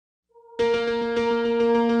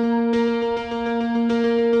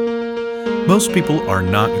Most people are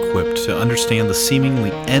not equipped to understand the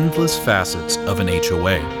seemingly endless facets of an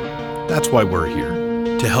HOA. That's why we're here,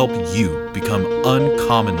 to help you become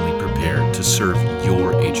uncommonly prepared to serve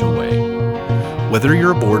your HOA. Whether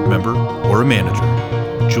you're a board member or a manager,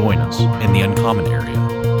 join us in the Uncommon Area.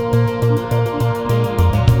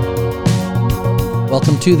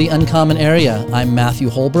 Welcome to the Uncommon Area. I'm Matthew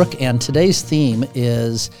Holbrook, and today's theme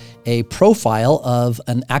is a profile of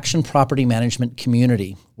an action property management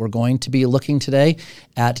community. We're going to be looking today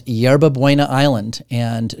at Yerba Buena Island,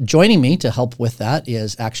 and joining me to help with that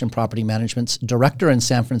is Action Property Management's director in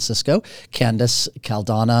San Francisco, Candace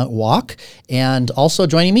Caldana-Walk, and also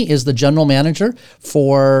joining me is the general manager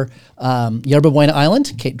for Yerba Buena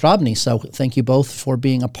Island, Kate Drobny. So thank you both for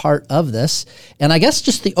being a part of this. And I guess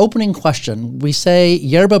just the opening question, we say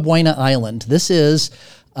Yerba Buena Island. This is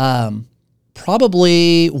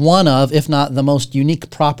probably one of, if not the most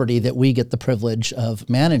unique property that we get the privilege of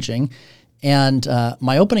managing. And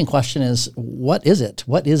my opening question is, what is it?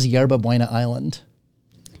 What is Yerba Buena Island?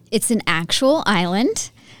 It's an actual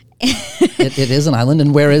island. It is an island.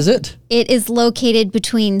 And where is it? It is located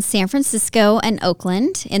between San Francisco and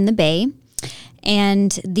Oakland in the Bay.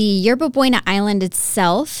 And the Yerba Buena Island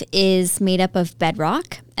itself is made up of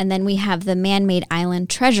bedrock. And then we have the man-made island,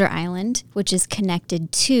 Treasure Island, which is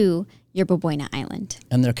connected to Yerba Buena Island.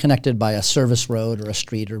 And they're connected by a service road or a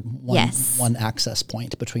street or yes. one access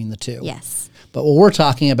point between the two. Yes. But what we're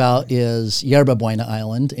talking about is Yerba Buena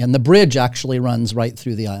Island, and the bridge actually runs right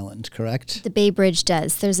through the island, correct? The Bay Bridge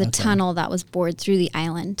does. There's a tunnel that was bored through the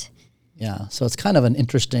island. Yeah, so it's kind of an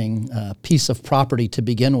interesting piece of property to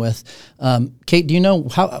begin with. Kate, do you know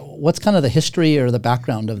what's kind of the history or the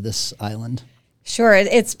background of this island? Sure.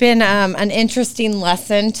 It's been an interesting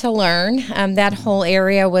lesson to learn. That whole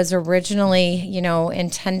area was originally,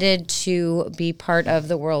 intended to be part of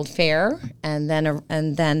the World Fair and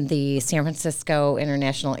then the San Francisco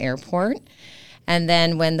International Airport. And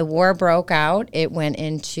then when the war broke out, it went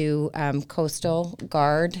into Coastal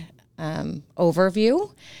Guard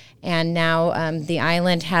overview. And now the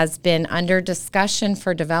island has been under discussion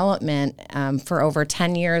for development for over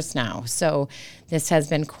 10 years now. So this has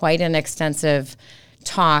been quite an extensive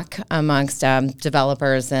talk amongst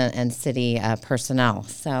developers and city personnel.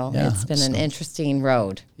 So it's been an interesting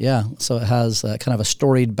road. Yeah, so it has kind of a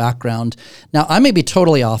storied background. Now, I may be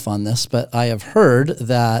totally off on this, but I have heard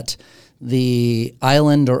that the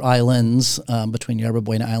island or islands between Yerba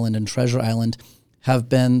Buena Island and Treasure Island have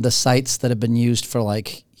been the sites that have been used for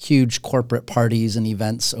like huge corporate parties and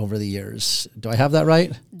events over the years. Do I have that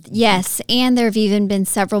right? Yes, and there have even been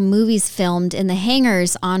several movies filmed in the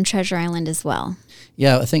hangars on Treasure Island as well.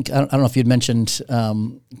 Yeah, I don't know if you'd mentioned,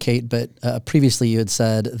 Kate, but previously you had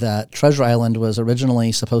said that Treasure Island was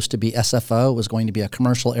originally supposed to be SFO, was going to be a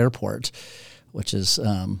commercial airport, which is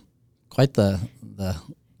quite the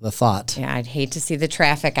thought. Yeah, I'd hate to see the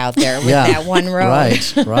traffic out there with that one road.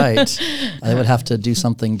 Right. I would have to do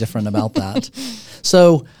something different about that.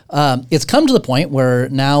 So it's come to the point where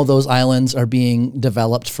now those islands are being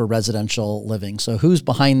developed for residential living. So who's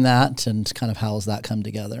behind that and kind of how has that come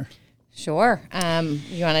together? Sure.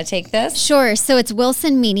 You want to take this? Sure. So it's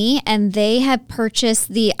Wilson Meany, and they have purchased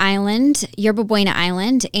the island, Yerba Buena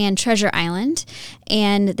Island and Treasure Island,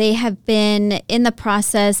 and they have been in the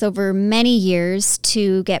process over many years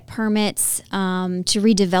to get permits to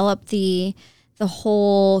redevelop the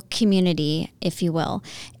whole community, if you will.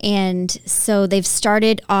 And so they've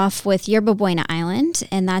started off with Yerba Buena Island,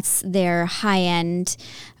 and that's their high-end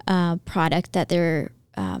product that they're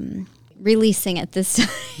releasing at this time.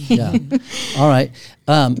 Yeah. All right.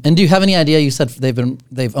 And do you have any idea? You said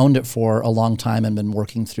they've owned it for a long time and been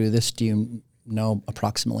working through this. Do you know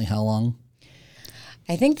approximately how long?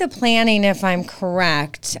 I think the planning, if I'm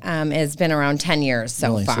correct, has been around 10 years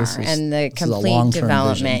so far. So and the complete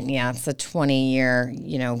development, it's a 20-year,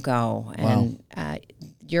 go. Wow. And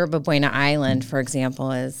Yerba Buena Island, for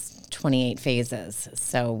example, is 28 phases.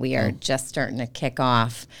 So we are just starting to kick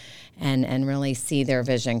off and really see their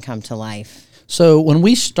vision come to life. So when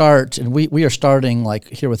we start, and we are starting like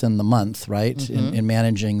here within the month, right, in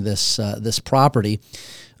managing this property,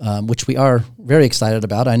 which we are very excited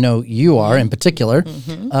about. I know you are in particular.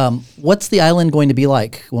 What's the island going to be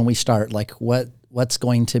like when we start? Like what's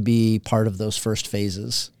going to be part of those first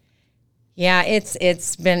phases? Yeah,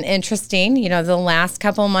 it's been interesting. The last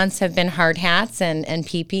couple of months have been hard hats and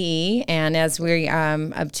PPE. And as we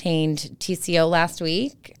obtained TCO last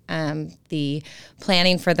week, the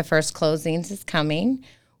planning for the first closings is coming.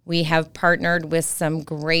 We have partnered with some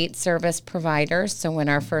great service providers, so when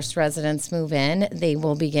our first residents move in, they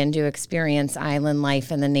will begin to experience island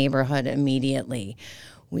life in the neighborhood immediately.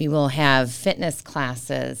 We will have fitness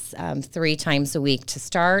classes 3 times a week to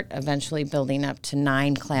start, eventually building up to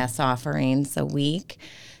 9 class offerings a week.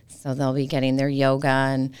 So they'll be getting their yoga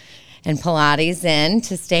and Pilates in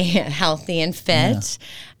to stay healthy and fit.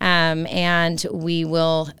 And we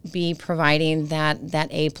will be providing that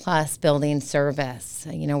A+ building service.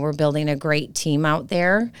 We're building a great team out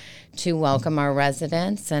there to welcome our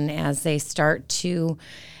residents. And as they start to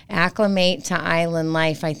acclimate to island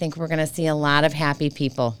life, I think we're going to see a lot of happy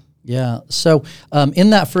people. Yeah. So in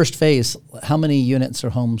that first phase, how many units or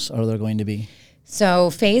homes are there going to be? So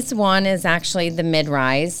phase 1 is actually the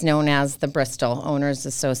mid-rise, known as the Bristol Owners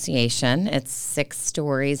Association. It's 6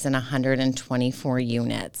 stories and 124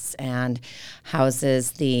 units, and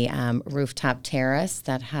houses the rooftop terrace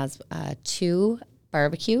that has 2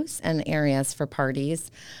 barbecues and areas for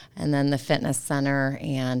parties, and then the fitness center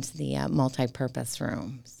and the multi-purpose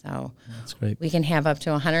room. So that's great. We can have up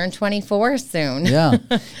to 124 soon. Yeah.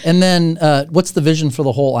 And then what's the vision for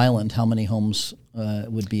the whole island? How many homes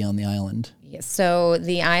would be on the island? So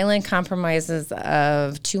the island comprises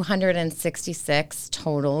of 266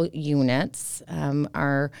 total units.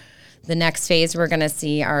 The next phase we're going to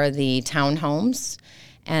see are the townhomes,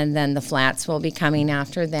 and then the flats will be coming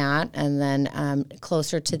after that. And then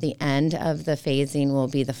closer to the end of the phasing will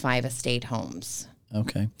be the 5 estate homes.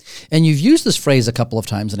 Okay. And you've used this phrase a couple of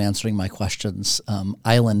times in answering my questions,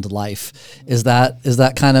 island life. Is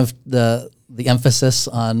that kind of the emphasis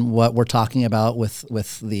on what we're talking about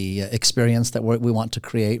with the experience that we want to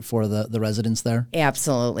create for the residents there?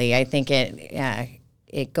 Absolutely. I think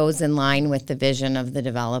it goes in line with the vision of the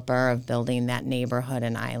developer of building that neighborhood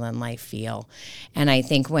and island life feel. And I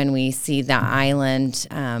think when we see the island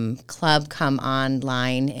club come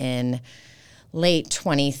online in late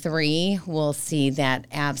 23, we'll see that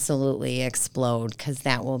absolutely explode, because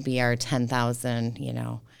that will be our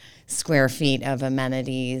 10,000, square feet of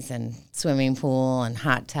amenities and swimming pool and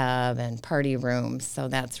hot tub and party rooms. So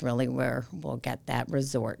that's really where we'll get that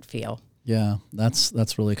resort feel. Yeah,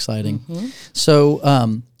 that's really exciting. Mm-hmm.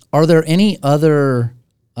 So are there any other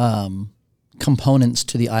components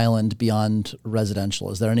to the island beyond residential?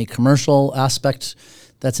 Is there any commercial aspect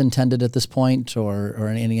that's intended at this point, or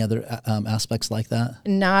any other aspects like that?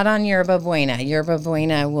 Not on Yerba Buena. Yerba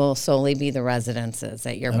Buena will solely be the residences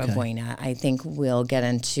at Yerba Buena. I think we'll get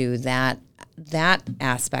into that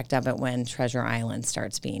aspect of it when Treasure Island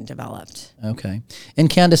starts being developed. Okay. And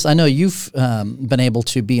Candace, I know you've been able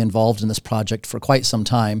to be involved in this project for quite some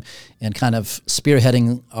time and kind of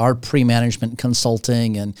spearheading our pre-management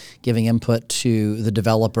consulting and giving input to the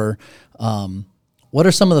developer. What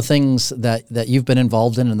are some of the things that you've been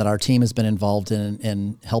involved in and that our team has been involved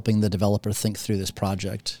in helping the developer think through this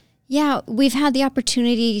project? Yeah, we've had the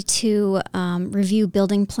opportunity to review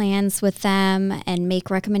building plans with them and make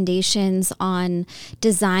recommendations on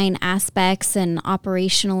design aspects and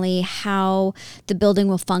operationally how the building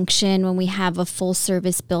will function when we have a full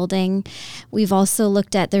service building. We've also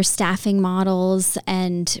looked at their staffing models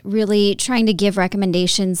and really trying to give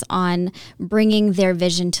recommendations on bringing their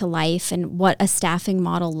vision to life and what a staffing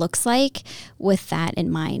model looks like with that in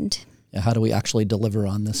mind. Yeah, how do we actually deliver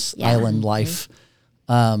on this island life?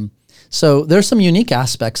 So there's some unique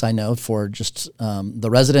aspects I know for just the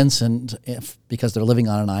residents, and because they're living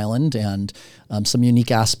on an island, and some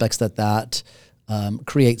unique aspects that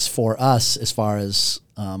creates for us as far as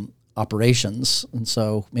operations. And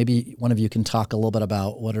so maybe one of you can talk a little bit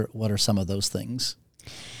about what are some of those things.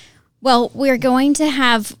 Well, we're going to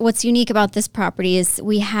have, what's unique about this property is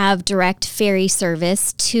we have direct ferry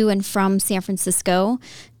service to and from San Francisco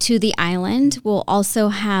to the island. We'll also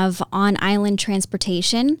have on-island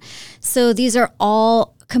transportation. So these are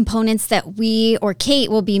all components that we or Kate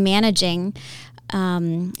will be managing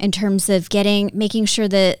in terms of making sure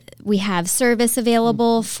that we have service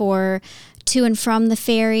available for to and from the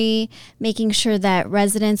ferry, making sure that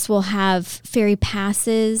residents will have ferry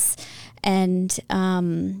passes, and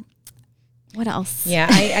what else? Yeah,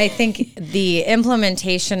 I think the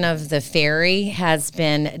implementation of the ferry has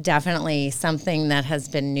been definitely something that has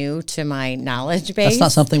been new to my knowledge base. That's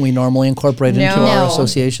not something we normally incorporate into our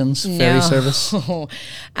associations, ferry service?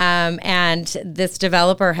 And this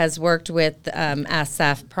developer has worked with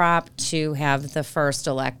SF Prop to have the first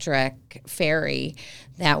electric ferry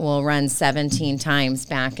that will run 17 times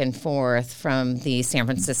back and forth from the San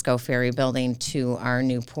Francisco ferry building to our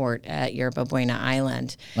new port at Yerba Buena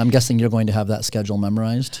Island. I'm guessing you're going to have that schedule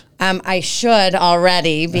memorized? I should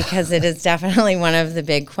already, because it is definitely one of the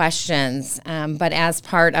big questions. But as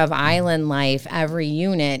part of island life, every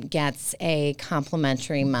unit gets a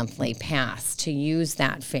complimentary monthly pass to use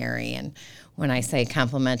that ferry. And when I say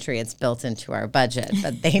complimentary, it's built into our budget,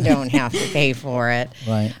 but they don't have to pay for it.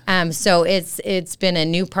 Right. So it's been a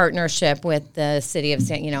new partnership with the city of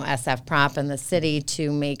SF Prop and the city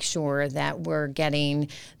to make sure that we're getting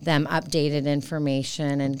them updated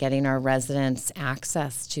information and getting our residents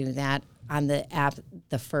access to that on the app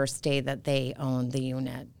the first day that they own the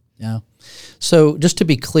unit. Yeah. So just to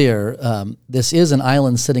be clear, this is an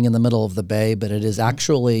island sitting in the middle of the bay, but it is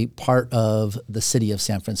actually part of the city of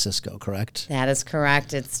San Francisco, correct? That is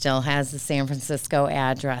correct. It still has the San Francisco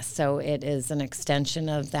address, so it is an extension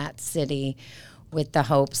of that city with the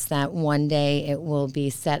hopes that one day it will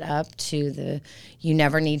be set up to you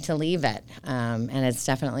never need to leave it. And it's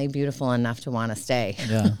definitely beautiful enough to want to stay.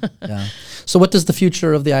 Yeah. So what does the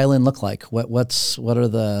future of the island look like? What are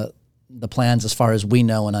the plans as far as we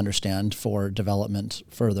know and understand for development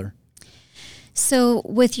further? So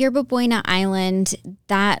with Yerba Buena Island,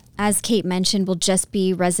 that, as Kate mentioned, will just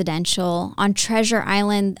be residential. On Treasure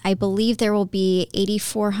Island, I believe there will be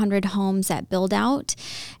 8,400 homes at build out,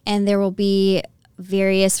 and there will be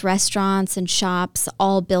various restaurants and shops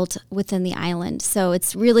all built within the island. So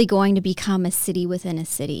it's really going to become a city within a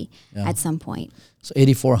city at some point. So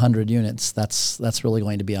 8,400 units, that's really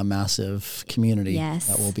going to be a massive community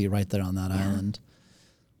that will be right there on that island.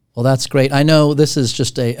 Well, that's great. I know this is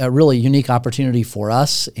just a really unique opportunity for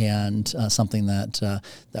us, and something that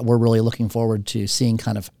we're really looking forward to seeing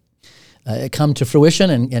kind of come to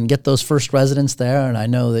fruition and get those first residents there. And I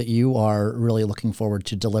know that you are really looking forward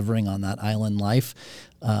to delivering on that island life.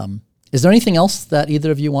 Is there anything else that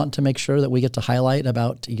either of you want to make sure that we get to highlight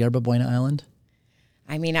about Yerba Buena Island?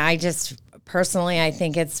 I mean, personally, I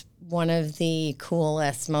think it's one of the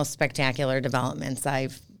coolest, most spectacular developments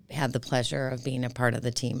I've had the pleasure of being a part of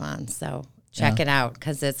the team on. So check it out,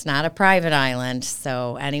 because it's not a private island,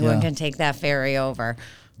 so anyone can take that ferry over.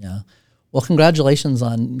 Yeah. Well, congratulations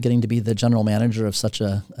on getting to be the general manager of such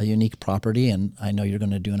a unique property, and I know you're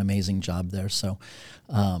going to do an amazing job there. So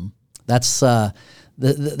that's a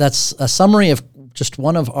summary of just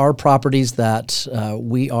one of our properties that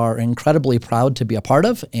we are incredibly proud to be a part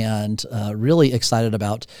of, and really excited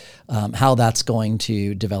about how that's going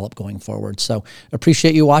to develop going forward. So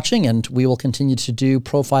appreciate you watching, and we will continue to do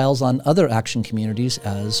profiles on other action communities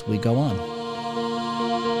as we go on.